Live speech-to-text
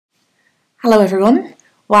Hello everyone.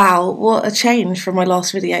 Wow, what a change from my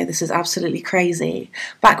last video. This is absolutely crazy.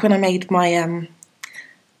 Back when I made my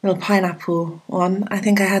little pineapple one, I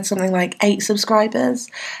think I had something like 8 subscribers,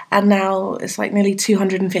 and now it's like nearly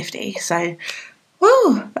 250. So,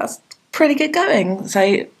 whoa, that's pretty good going.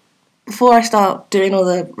 So, before I start doing all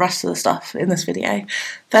the rest of the stuff in this video,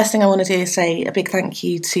 first thing I want to do is say a big thank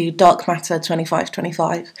you to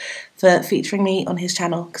darkmatter2525 for featuring me on his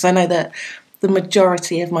channel, because I know that the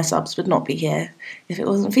majority of my subs would not be here if it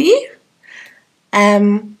wasn't for you.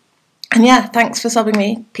 And yeah, thanks for subbing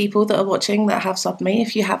me, people that are watching that have subbed me.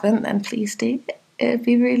 If you haven't, then please do. It'd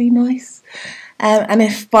be really nice. And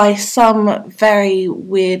if by some very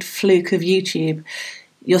weird fluke of YouTube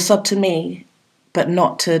you're subbed to me but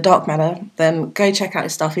not to Dark Matter, then go check out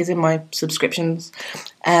his stuff. He's in my subscriptions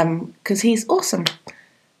because he's awesome.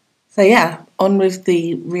 So yeah, on with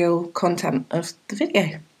the real content of the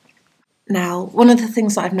video. Now, one of the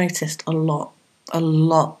things that I've noticed a lot,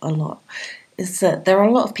 is that there are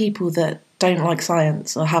a lot of people that don't like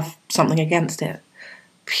science or have something against it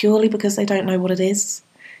purely because they don't know what it is.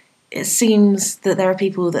 It seems that there are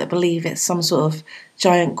people that believe it's some sort of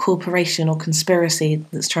giant corporation or conspiracy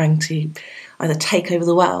that's trying to either take over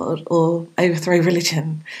the world or overthrow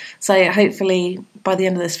religion. So hopefully by the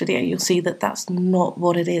end of this video you'll see that that's not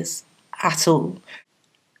what it is at all.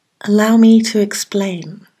 Allow me to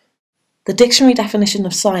explain. The dictionary definition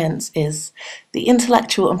of science is the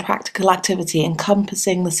intellectual and practical activity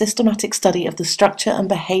encompassing the systematic study of the structure and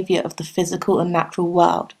behaviour of the physical and natural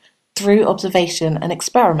world through observation and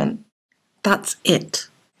experiment. That's it.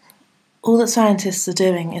 All that scientists are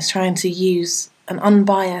doing is trying to use an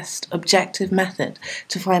unbiased, objective method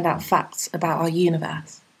to find out facts about our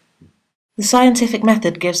universe. The scientific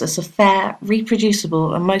method gives us a fair,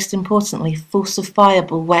 reproducible, and most importantly,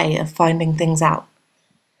 falsifiable way of finding things out.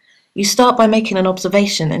 You start by making an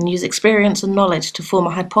observation and use experience and knowledge to form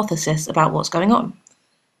a hypothesis about what's going on.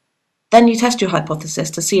 Then you test your hypothesis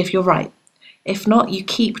to see if you're right. If not, you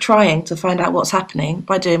keep trying to find out what's happening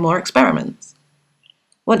by doing more experiments.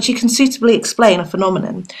 Once you can suitably explain a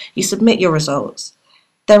phenomenon, you submit your results.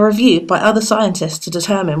 They're reviewed by other scientists to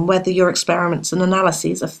determine whether your experiments and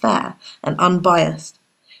analyses are fair and unbiased.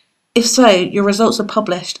 If so, your results are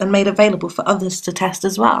published and made available for others to test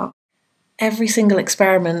as well. Every single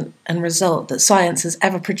experiment and result that science has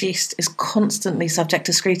ever produced is constantly subject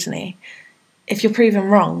to scrutiny. If you're proven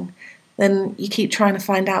wrong, then you keep trying to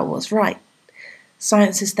find out what's right.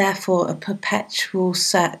 Science is therefore a perpetual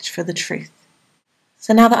search for the truth.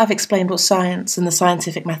 So now that I've explained what science and the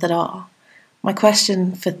scientific method are, my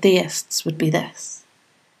question for theists would be this.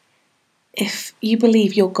 If you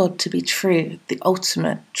believe your God to be true, the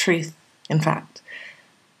ultimate truth, in fact,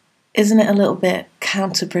 isn't it a little bit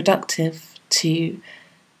counterproductive to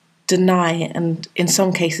deny and, in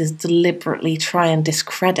some cases, deliberately try and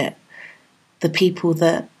discredit the people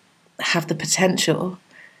that have the potential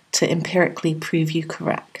to empirically prove you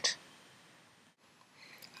correct?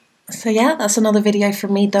 So yeah, that's another video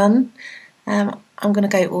from me done. I'm going to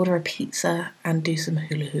go order a pizza and do some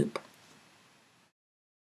hula hoop.